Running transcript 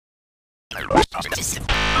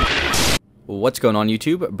What's going on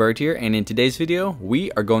YouTube? Bird here, and in today's video we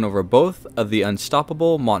are going over both of the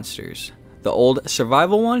unstoppable monsters. The old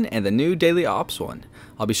survival one and the new daily ops one.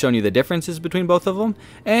 I'll be showing you the differences between both of them,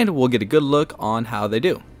 and we'll get a good look on how they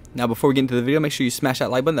do. Now before we get into the video, make sure you smash that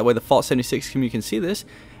like button, that way the Fallout 76 community can see this,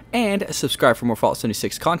 and subscribe for more Fallout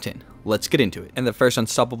 76 content. Let's get into it. And the first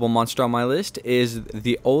unstoppable monster on my list is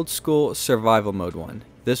the old school survival mode one.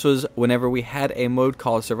 This was whenever we had a mode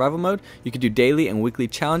called survival mode. You could do daily and weekly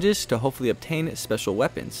challenges to hopefully obtain special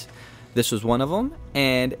weapons. This was one of them,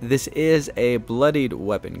 and this is a bloodied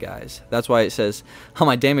weapon, guys. That's why it says on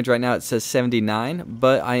my damage right now it says 79,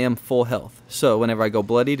 but I am full health. So whenever I go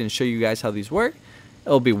bloodied and show you guys how these work,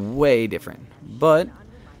 it'll be way different. But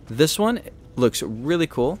this one looks really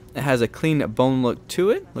cool. It has a clean bone look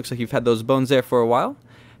to it. Looks like you've had those bones there for a while.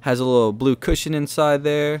 Has a little blue cushion inside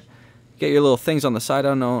there. Get your little things on the side.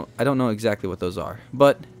 I don't know exactly what those are,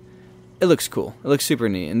 but it looks cool. It looks super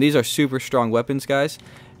neat, and these are super strong weapons, guys.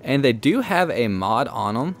 And they do have a mod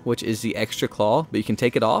on them, which is the extra claw, but you can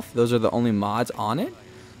take it off. Those are the only mods on it.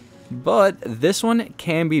 But this one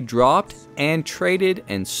can be dropped and traded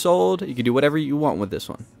and sold. You can do whatever you want with this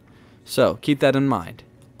one. So keep that in mind.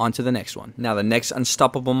 On to the next one. Now the next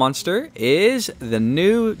unstoppable monster is the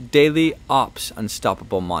new daily ops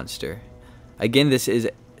unstoppable monster. Again, this is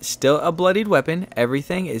still a bloodied weapon.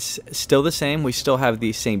 Everything is still the same. We still have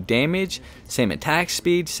the same damage, same attack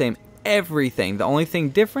speed, same everything. The only thing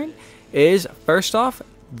different is, first off,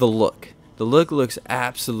 the look. The look looks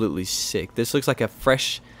absolutely sick. This looks like a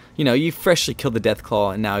fresh, you freshly killed the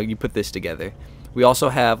Deathclaw and now you put this together. We also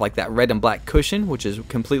have like that red and black cushion, which is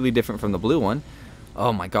completely different from the blue one.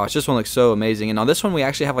 Oh my gosh, this one looks so amazing. And on this one we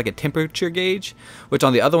actually have like a temperature gauge, which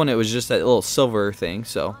on the other one it was just that little silver thing.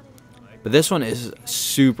 But this one is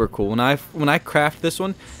super cool. When I craft this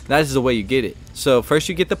one, that is the way you get it. So first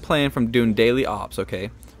you get the plan from doing daily ops,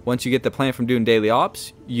 okay? Once you get the plan from doing daily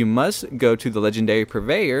ops, you must go to the Legendary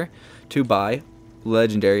Purveyor to buy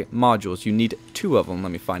legendary modules. You need 2 of them.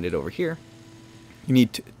 Let me find it over here. You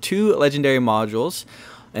need 2 legendary modules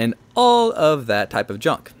and all of that type of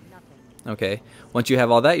junk. Okay, once you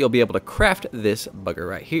have all that, you'll be able to craft this bugger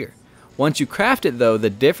right here. Once you craft it though, the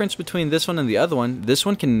difference between this one and the other one, this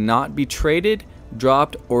one cannot be traded,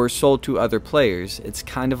 dropped, or sold to other players. It's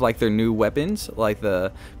kind of like their new weapons, like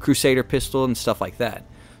the Crusader pistol and stuff like that.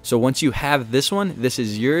 So once you have this one, this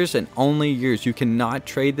is yours and only yours. You cannot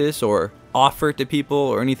trade this or offer it to people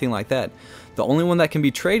or anything like that. The only one that can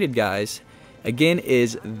be traded, guys, again,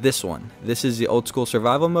 is this one. This is the old school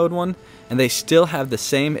survival mode one, and they still have the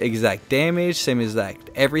same exact damage, same exact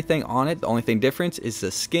everything on it. The only thing difference is the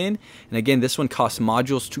skin, and again, this one costs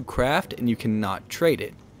modules to craft and you cannot trade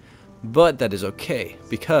it. But that is okay,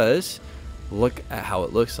 because look at how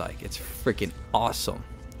it looks like. It's freaking awesome.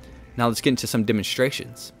 Now let's get into some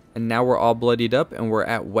demonstrations. And now we're all bloodied up and we're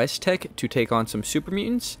at West Tech to take on some super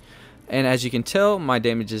mutants. And as you can tell, my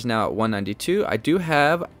damage is now at 192. I do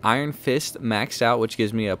have Iron Fist maxed out, which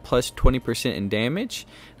gives me a plus 20% in damage.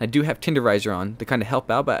 I do have Tenderizer on to kind of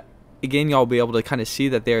help out, but again, y'all will be able to kind of see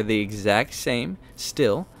that they're the exact same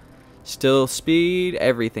still. Still speed,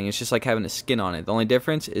 everything. It's just like having a skin on it. The only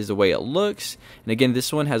difference is the way it looks. And again,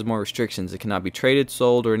 this one has more restrictions. It cannot be traded,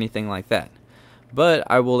 sold, or anything like that. But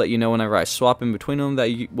I will let you know whenever I swap in between them,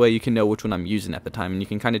 that way you can know which one I'm using at the time. And you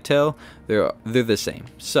can kind of tell they're the same.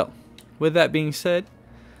 So with that being said,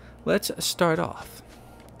 let's start off.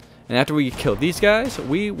 And after we kill these guys,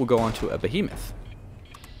 we will go on to a behemoth.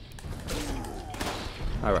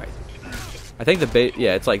 Alright. I think the bait,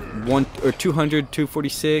 yeah, it's like 200,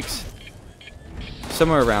 246,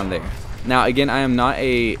 somewhere around there. Now again, I am not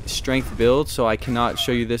a strength build, so I cannot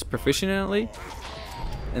show you this proficiently.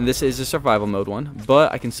 And this is a survival mode one,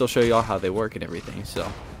 but I can still show you all how they work and everything. So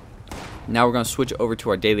now we're going to switch over to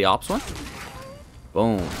our daily ops one.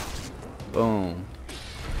 Boom. Boom.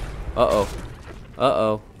 Uh-oh.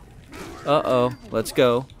 Uh-oh. Uh-oh. Let's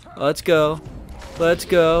go. Let's go. Let's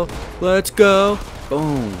go. Let's go.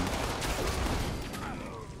 Boom.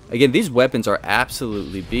 Again, these weapons are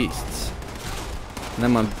absolutely beasts. And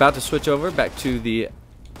then I'm about to switch over back to the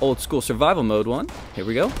old school survival mode one. Here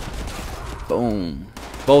we go. Boom.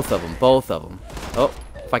 Both of them. Both of them. Oh,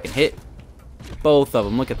 if I can hit. Both of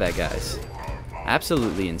them. Look at that, guys.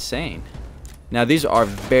 Absolutely insane. Now these are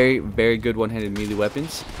very, very good one-handed melee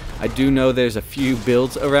weapons. I do know there's a few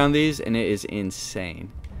builds around these, and it is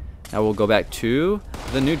insane. Now we'll go back to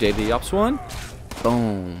the new daily ops one.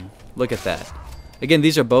 Boom. Look at that. Again,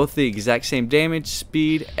 these are both the exact same damage,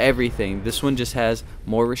 speed, everything. This one just has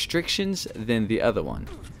more restrictions than the other one.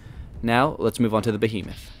 Now, let's move on to the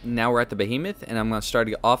Behemoth. Now we're at the Behemoth, and I'm going to start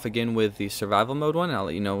off again with the survival mode one. I'll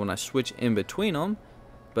let you know when I switch in between them.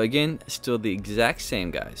 But again, still the exact same,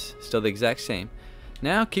 guys. Still the exact same.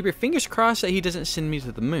 Now, keep your fingers crossed that he doesn't send me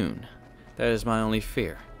to the moon. That is my only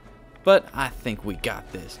fear. But I think we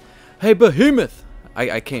got this. Hey, Behemoth!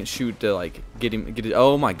 I can't shoot to, like, get him.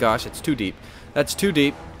 Oh my gosh, it's too deep. That's too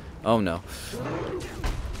deep. Oh no.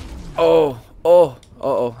 Oh,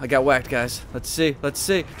 I got whacked, guys. Let's see.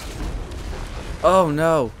 Oh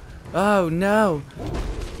no. Oh no.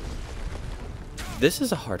 This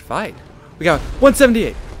is a hard fight. We got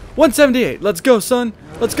 178. 178. Let's go, son.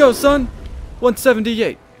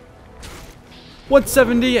 178.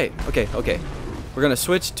 178. Okay. We're gonna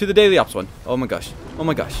switch to the Daily Ops one. Oh my gosh.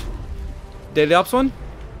 Daily Ops one.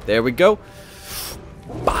 There we go.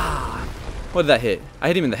 Bah! What did that hit? I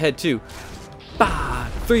hit him in the head too. Bah!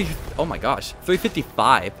 Oh my gosh.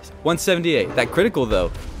 355. 178. That critical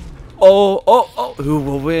though. Oh. Who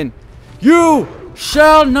will win? You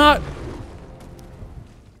shall not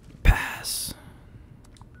pass.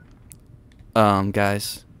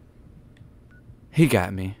 Guys. He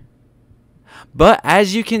got me. But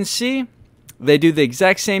as you can see, they do the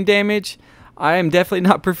exact same damage. I am definitely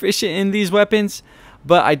not proficient in these weapons,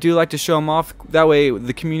 but I do like to show them off. That way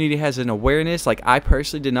the community has an awareness. Like, I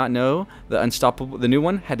personally did not know the Unstoppable, the new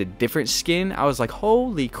one, had a different skin. I was like,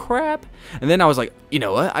 holy crap. And then I was like, you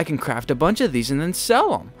know what? I can craft a bunch of these and then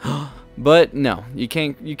sell them. But no, you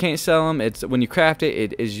can't sell them. It's when you craft it,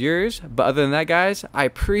 it is yours. But other than that, guys, I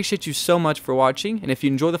appreciate you so much for watching. And if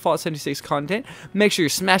you enjoy the Fallout 76 content, make sure you're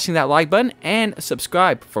smashing that like button and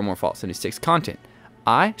subscribe for more Fallout 76 content.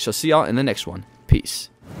 I shall see y'all in the next one. Peace.